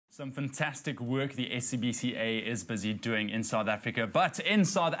Some fantastic work the SABCA is busy doing in South Africa. But in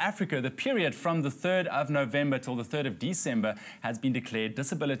South Africa, the period from the 3rd of November till the 3rd of December has been declared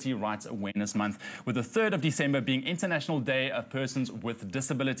Disability Rights Awareness Month, with the 3rd of December being International Day of Persons with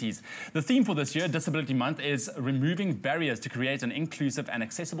Disabilities. The theme for this year, Disability Month, is removing barriers to create an inclusive and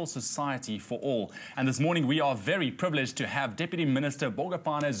accessible society for all. And this morning, we are very privileged to have Deputy Minister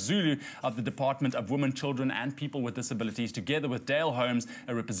Bogopane-Zulu of the Department of Women, Children and People with Disabilities, together with Dale Holmes,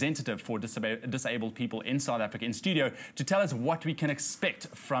 a representative for disabled people in South Africa, in studio to tell us what we can expect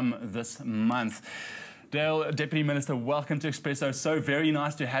from this month. Dale, Deputy Minister, welcome to Expresso. So very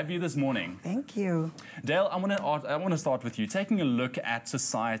nice to have you this morning. Thank you. Dale, I want to start with you. Taking a look at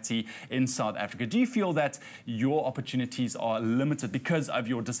society in South Africa, do you feel that your opportunities are limited because of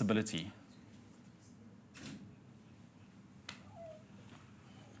your disability?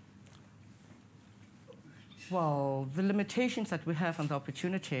 Well, the limitations that we have and the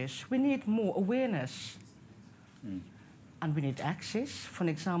opportunities, we need more awareness. And we need access. For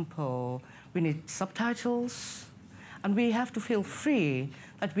example, we need subtitles. And we have to feel free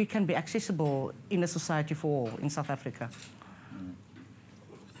that we can be accessible in a society for all in South Africa.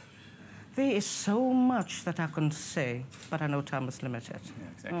 There is so much that I can say, but I know time is limited.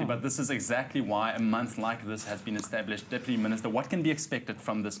 Yeah, exactly. But this is exactly why a month like this has been established. Deputy Minister, what can be expected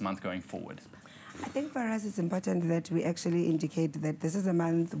from this month going forward? I think for us it's important that we actually indicate that this is a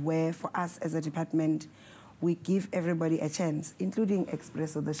month where, for us as a department, we give everybody a chance, including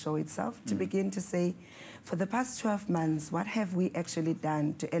Expresso, the show itself, to begin to say, for the past 12 months, what have we actually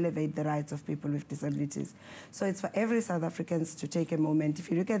done to elevate the rights of people with disabilities? So it's for every South Africans to take a moment. If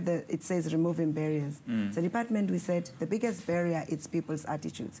you look at it says removing barriers. So department, we said the biggest barrier is people's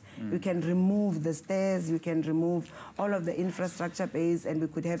attitudes. You can remove the stairs, you can remove all of the infrastructure base, and we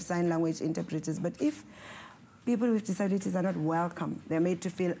could have sign language interpreters. But if people with disabilities are not welcome, they're made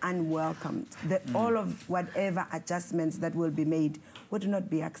to feel unwelcomed, all of whatever adjustments that will be made would not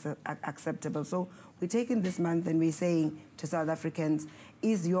be acceptable. So we're taking this month and we're saying to South Africans,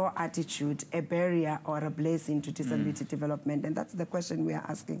 is your attitude a barrier or a blessing to disability development? And that's the question we are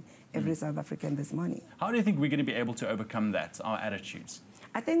asking every South African this morning. How do you think we're going to be able to overcome that, our attitudes?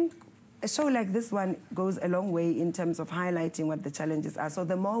 I think a show like this one goes a long way in terms of highlighting what the challenges are. So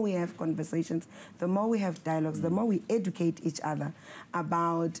the more we have conversations, the more we have dialogues, the more we educate each other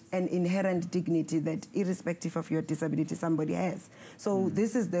about an inherent dignity that, irrespective of your disability, somebody has. So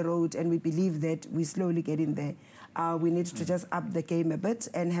this is the road, and we believe that we slowly get in there. We need to just up the game a bit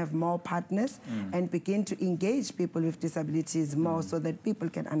and have more partners and begin to engage people with disabilities more so that people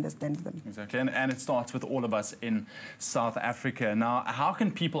can understand them. Exactly, and it starts with all of us in South Africa. Now, how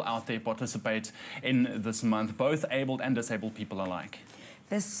can people out there participate in this month, both abled and disabled people alike?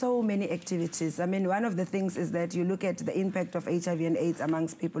 There's so many activities. I mean, one of the things is that you look at the impact of HIV and AIDS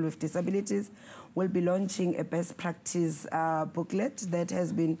amongst people with disabilities. We'll be launching a best practice booklet that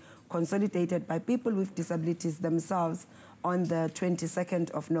has been consolidated by people with disabilities themselves on the 22nd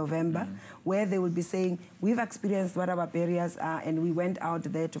of November, where they will be saying, we've experienced what our barriers are and we went out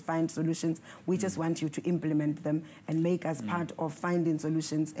there to find solutions. We just want you to implement them and make us part of finding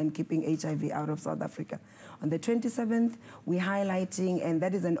solutions and keeping HIV out of South Africa. On the 27th, we're highlighting, and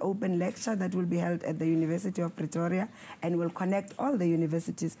that is an open lecture that will be held at the University of Pretoria and will connect all the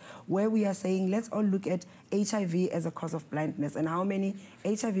universities, where we are saying, let's all look at HIV as a cause of blindness and how many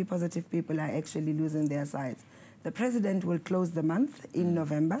HIV-positive people are actually losing their sight. The President will close the month in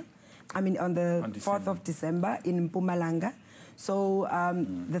November, on the 4th of December in Mpumalanga. So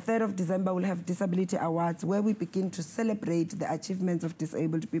the 3rd of December we'll have Disability Awards, where we begin to celebrate the achievements of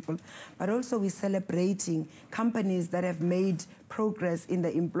disabled people, but also we're celebrating companies that have made progress in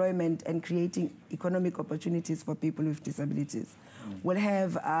the employment and creating economic opportunities for people with disabilities. We'll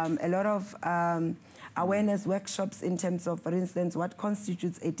have a lot of awareness workshops in terms of, for instance, what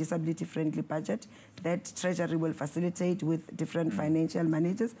constitutes a disability-friendly budget that Treasury will facilitate with different financial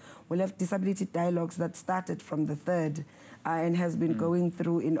managers. We'll have disability dialogues that started from the 3rd and has been going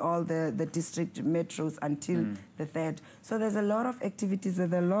through in all the district metros until the 3rd. So there's a lot of activities,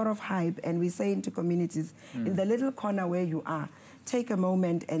 there's a lot of hype, and we say into communities, in the little corner where you are, take a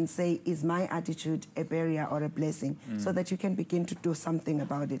moment and say, is my attitude a barrier or a blessing? So that you can begin to do something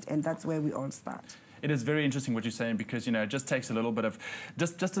about it, and that's where we all start. It is very interesting what you're saying, because, you know, it just takes a little bit of,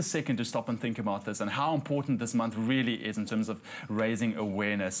 just a second to stop and think about this and how important this month really is in terms of raising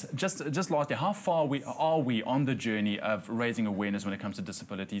awareness. Just lastly, how far are we on the journey of raising awareness when it comes to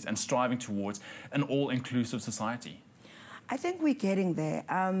disabilities and striving towards an all-inclusive society? I think we're getting there.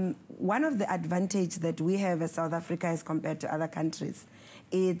 One of the advantages that we have as South Africa as compared to other countries,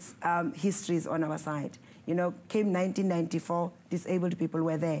 it's history is on our side. You know, came 1994, disabled people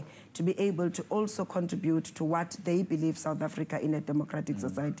were there to be able to also contribute to what they believe South Africa in a democratic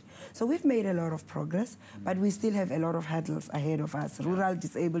society. So we've made a lot of progress, but we still have a lot of hurdles ahead of us. Rural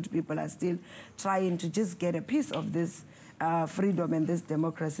disabled people are still trying to just get a piece of this freedom and this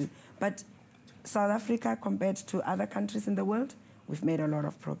democracy. But South Africa, compared to other countries in the world, we've made a lot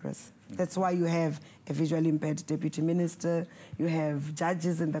of progress. That's why you have a visually impaired deputy minister, you have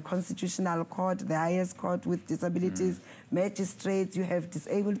judges in the Constitutional Court, the highest court with disabilities, magistrates, you have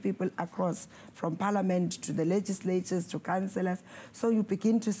disabled people across, from parliament to the legislatures to councillors. So you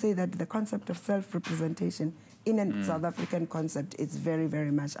begin to say that the concept of self-representation in a South African concept is very,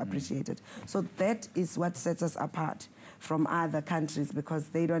 very much appreciated. So that is what sets us apart from other countries, because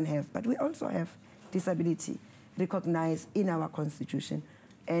they don't have, but we also have disability recognized in our constitution,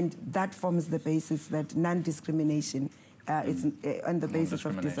 and that forms the basis that non-discrimination is on the basis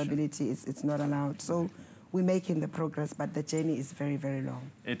of disability it's not allowed. So we're making the progress, but the journey is very, very long.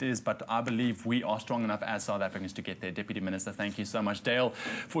 It is, but I believe we are strong enough as South Africans to get there. Deputy Minister, thank you so much. Dale,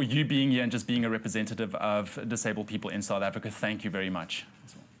 for you being here and just being a representative of disabled people in South Africa, thank you very much.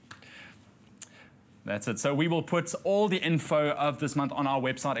 That's it. So we will put all the info of this month on our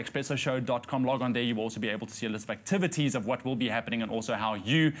website, expressoshow.com. Log on there. You will also be able to see a list of activities of what will be happening and also how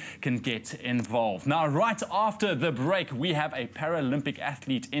you can get involved. Now, right after the break, we have a Paralympic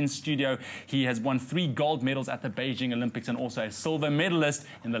athlete in studio. He has won 3 gold medals at the Beijing Olympics and also a silver medalist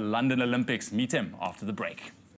in the London Olympics. Meet him after the break.